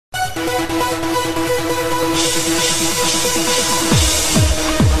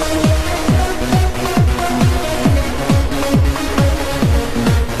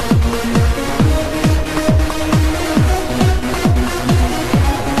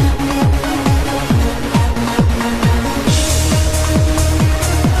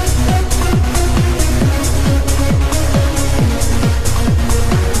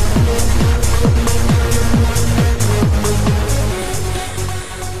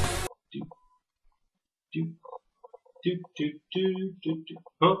Do, do.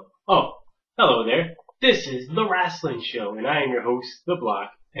 Huh? Oh, hello there. This is The Wrestling Show, and I am your host, The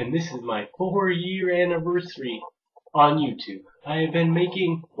Block, and this is my 4-year anniversary on YouTube. I have been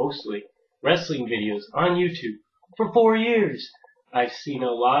making, mostly, wrestling videos on YouTube for 4 years. I've seen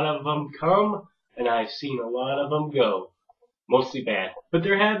a lot of them come, and I've seen a lot of them go. Mostly bad. But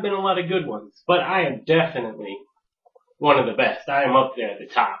there have been a lot of good ones. But I am definitely one of the best. I am up there at the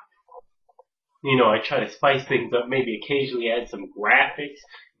top. I try to spice things up, maybe occasionally add some graphics,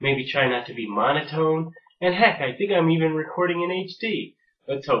 maybe try not to be monotone, and heck, I think I'm even recording in HD.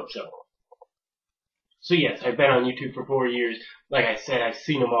 Let's hope so. So yes, I've been on YouTube for 4 years. Like I said, I've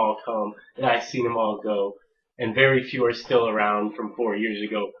seen them all come, and I've seen them all go, and very few are still around from 4 years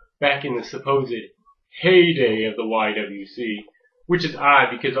ago, back in the supposed heyday of the YWC, which is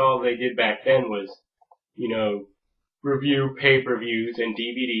odd because all they did back then was, review pay-per-views and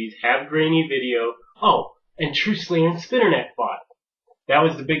DVDs, have grainy video. Oh, and True Slayer and Spinnernet fought. That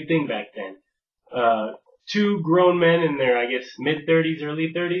was the big thing back then. Two grown men in their, mid-30s,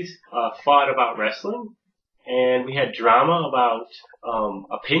 early 30s, fought about wrestling. And we had drama about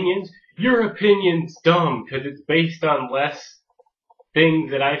opinions. Your opinion's dumb because it's based on less things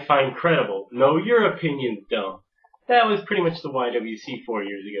that I find credible. No, your opinion's dumb. That was pretty much the YWC 4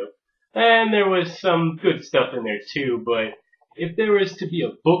 years ago. And there was some good stuff in there too, but if there was to be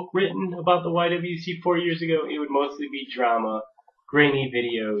a book written about the YWC 4 years ago, it would mostly be drama, grainy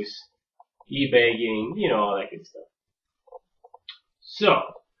videos, e-begging, all that good stuff. So,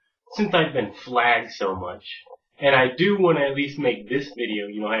 since I've been flagged so much, and I do want to at least make this video,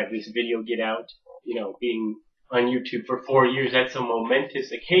 have this video get out, being on YouTube for 4 years, that's a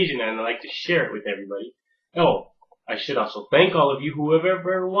momentous occasion and I'd like to share it with everybody. Oh, I should also thank all of you who have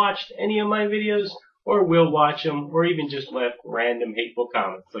ever watched any of my videos, or will watch them, or even just left random hateful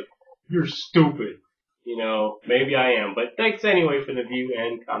comments like, you're stupid. Maybe I am, but thanks anyway for the view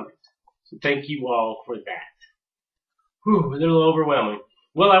and comment. So thank you all for that. Whew, a little overwhelming.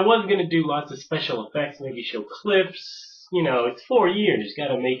 Well, I was going to do lots of special effects, maybe show clips. It's 4 years,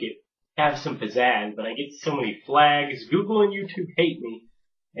 gotta make it have some pizzazz, but I get so many flags. Google and YouTube hate me.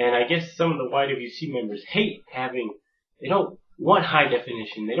 And I guess some of the YWC members hate they don't want high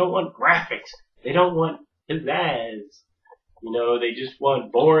definition, they don't want graphics, they don't want pizzazz. They just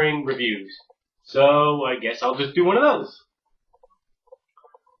want boring reviews. So I guess I'll just do one of those.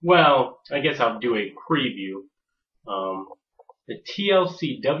 Well, I guess I'll do a preview. The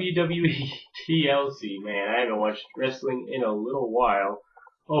TLC, WWE TLC, man, I haven't watched wrestling in a little while.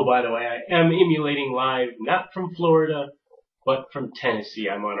 Oh, by the way, I am emulating live, not from Florida, but from Tennessee.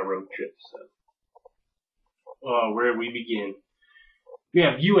 I'm on a road trip, so. Where do we begin? We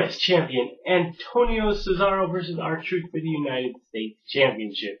have U.S. Champion Antonio Cesaro versus R-Truth for the United States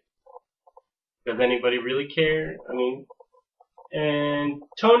Championship. Does anybody really care?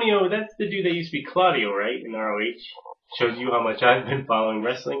 Antonio, that's the dude that used to be Claudio, right, in ROH. Shows you how much I've been following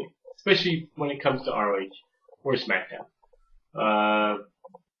wrestling, especially when it comes to ROH or SmackDown.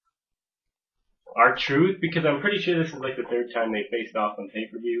 R-Truth, because I'm pretty sure this is like the third time they faced off on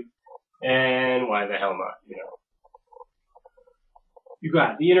pay-per-view. And why the hell not, You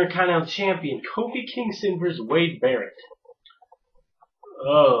got the Intercontinental Champion, Kofi Kingston versus Wade Barrett.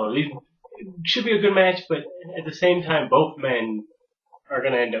 Oh, it should be a good match, but at the same time, both men are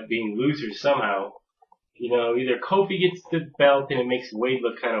going to end up being losers somehow. Either Kofi gets the belt and it makes Wade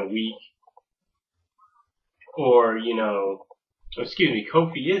look kind of weak, or,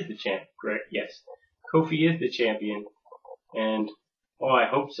 Kofi is the champ, correct? Yes. Kofi is the champion, and, I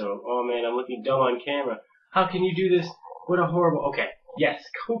hope so. Oh man, I'm looking dumb on camera. How can you do this? What a horrible, okay. Yes,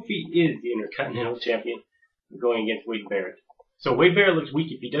 Kofi is the Intercontinental Champion going against Wade Barrett. So Wade Barrett looks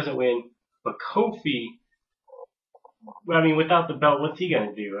weak if he doesn't win, but Kofi, without the belt, what's he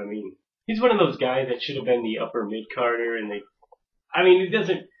gonna do? He's one of those guys that should have been the upper mid-carder, and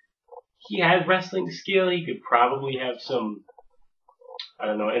he has wrestling skill, he could probably have some,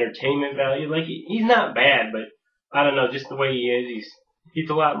 entertainment value. He's not bad, but, just the way he is, he's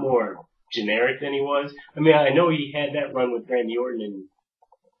a lot more generic than he was. I know he had that run with Randy Orton in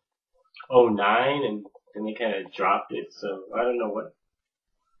 2009, and then they kind of dropped it, so I don't know what.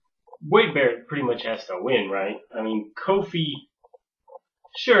 Wade Barrett pretty much has to win, right? Kofi,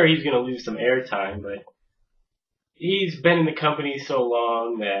 sure, he's going to lose some airtime, but he's been in the company so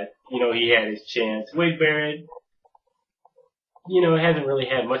long that, he had his chance. Wade Barrett, hasn't really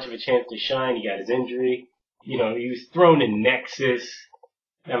had much of a chance to shine. He got his injury. He was thrown in Nexus.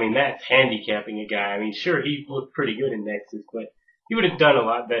 That's handicapping a guy. Sure, he looked pretty good in Nexus, but he would have done a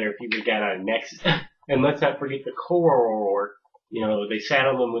lot better if he would have got out of Nexus. And let's not forget the core. They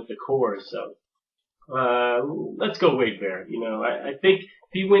saddled him with the core, so Let's go Wade Barrett. You know, I think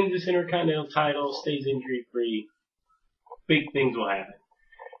if he wins this Intercontinental title, stays injury free, big things will happen.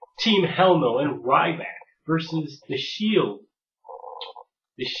 Team Hell No and Ryback versus The Shield.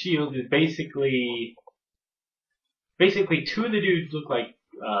 The Shield is basically two of the dudes look like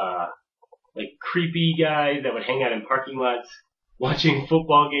creepy guys that would hang out in parking lots watching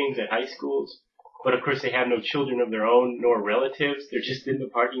football games at high schools. But of course they have no children of their own nor relatives. They're just in the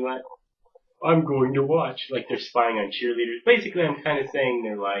parking lot. I'm going to watch, like they're spying on cheerleaders. Basically, I'm kind of saying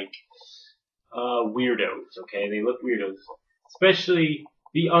they're like weirdos. Okay, they look weirdos, especially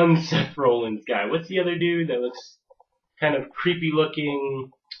the un-Seth Rollins guy. What's the other dude that looks kind of creepy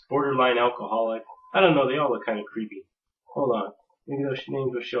looking, borderline alcoholic? I don't know. They all look kind of creepy. Hold on, maybe those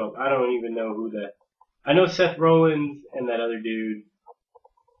names will show up. I don't even know who that. I know Seth Rollins and that other dude.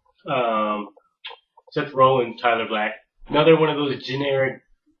 Seth Rollins, Tyler Black. Another one of those generic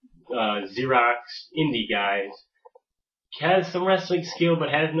Xerox indie guys. Has some wrestling skill but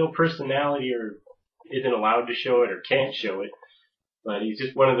has no personality or isn't allowed to show it or can't show it. But he's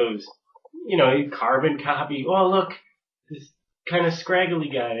just one of those, you know, carbon copy. Oh, look, this kind of scraggly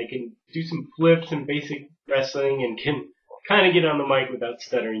guy that can do some flips and basic wrestling and can kind of get on the mic without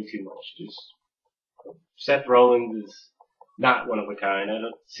stuttering too much. Just Seth Rollins is not one of a kind. I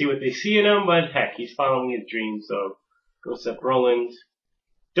don't see what they see in him, but heck, he's following his dreams, so go Seth Rollins.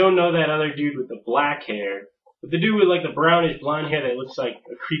 Don't know that other dude with the black hair, but the dude with like the brownish blonde hair that looks like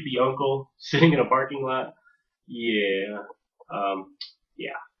a creepy uncle sitting in a parking lot. Yeah.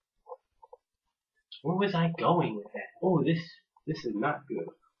 Yeah. Where was I going with that? Oh, this is not good.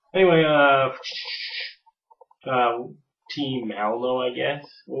 Anyway, Team Hell No, I guess,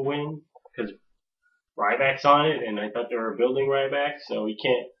 will win because Ryback's on it, and I thought they were building Ryback, so he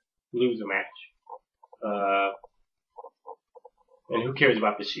can't lose a match. And who cares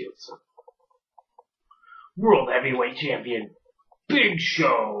about the Shields? World Heavyweight Champion Big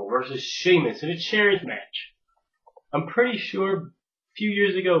Show versus Sheamus in a chairs match. I'm pretty sure a few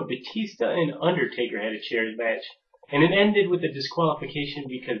years ago Batista and Undertaker had a chairs match, and it ended with a disqualification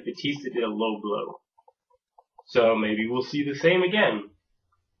because Batista did a low blow. So maybe we'll see the same again.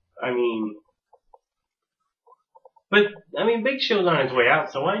 Big Show's on his way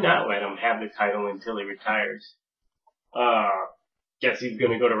out, so why not let him have the title until he retires? Guess he's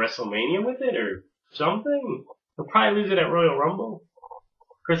gonna go to WrestleMania with it or something. He'll probably lose it at Royal Rumble.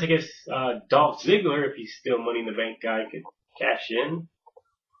 Of course, I guess Dolph Ziggler, if he's still Money in the Bank guy, could cash in.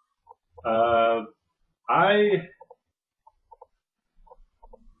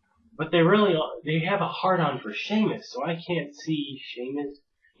 But they have a hard-on for Sheamus, so I can't see Sheamus.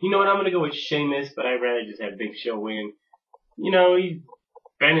 You know what, I'm gonna go with Sheamus, but I'd rather just have Big Show win. You know, he's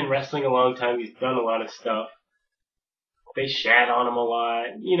been in wrestling a long time, he's done a lot of stuff. They shat on him a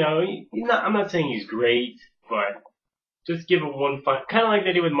lot. You know, I'm not saying he's great, but just give him one fight. Kind of like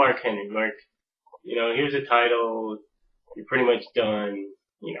they did with Mark Henry. Mark, you know, here's a title. You're pretty much done.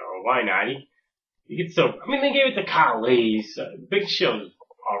 You know, why not? They gave it to Khali. So Big Show's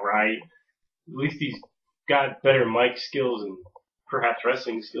alright. At least he's got better mic skills and perhaps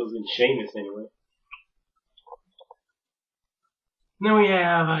wrestling skills than Sheamus anyway. Now we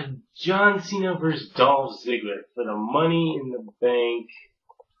have John Cena versus Dolph Ziggler for the Money in the Bank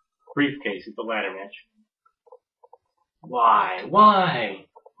briefcase at the ladder match. Why?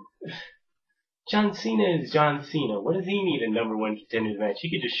 John Cena is John Cena. What does he need a number one contenders match?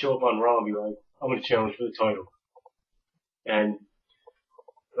 He could just show up on Raw and be like, I'm going to challenge for the title. And,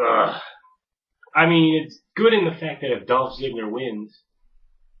 it's good in the fact that if Dolph Ziggler wins,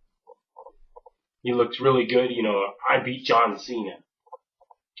 he looks really good. You know, I beat John Cena.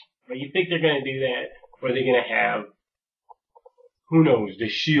 But you think they're going to do that? Or are they going to have, who knows, the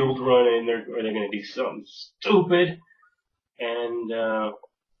Shield run in there, or they're going to do something stupid? And,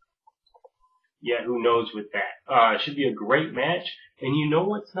 who knows with that. It should be a great match. And you know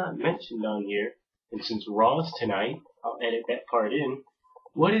what's not mentioned on here? And since Raw's tonight, I'll edit that part in.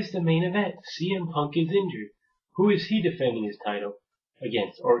 What is the main event? CM Punk is injured. Who is he defending his title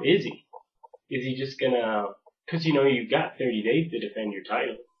against? Or is he? Is he just gonna, because you know you've got 30 days to defend your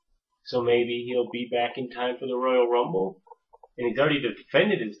title. So maybe he'll be back in time for the Royal Rumble. And he's already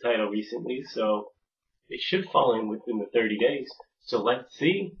defended his title recently, so it should fall in within the 30 days. So let's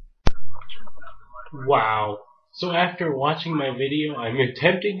see. Wow. So after watching my video, I'm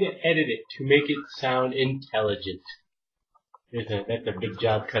attempting to edit it to make it sound intelligent. That's a big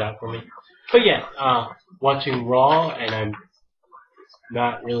job cut out for me. But yeah, watching Raw, and I'm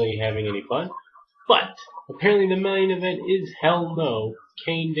not really having any fun. But apparently the main event is Hell No,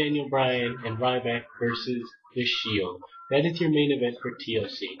 Kane, Daniel Bryan, and Ryback versus The Shield. That is your main event for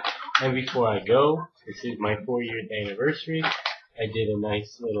TLC. And before I go, this is my 4-year anniversary. I did a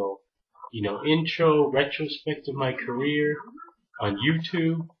nice little, intro, retrospect of my career on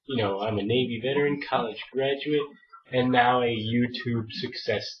YouTube. I'm a Navy veteran, college graduate, and now a YouTube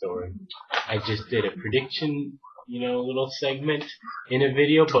success story. I just did a prediction, little segment in a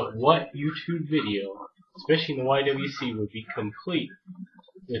video, but what YouTube video, especially in the YWC, would be complete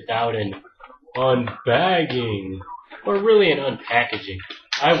without an unbagging, or really an unpackaging?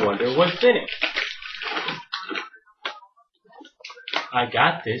 I wonder what's in it. I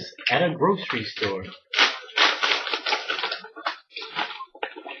got this at a grocery store.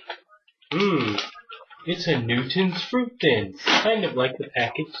 It's a Newton's Fruit Thins, kind of like the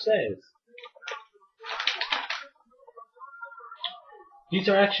package says. These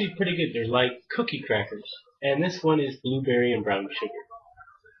are actually pretty good. They're like cookie crackers. And this one is blueberry and brown sugar.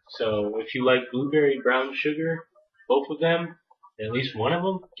 So if you like blueberry brown sugar, both of them, at least one of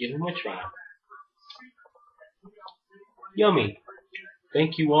them, give them a try. Yummy.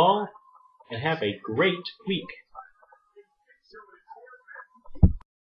 Thank you all, and have a great week.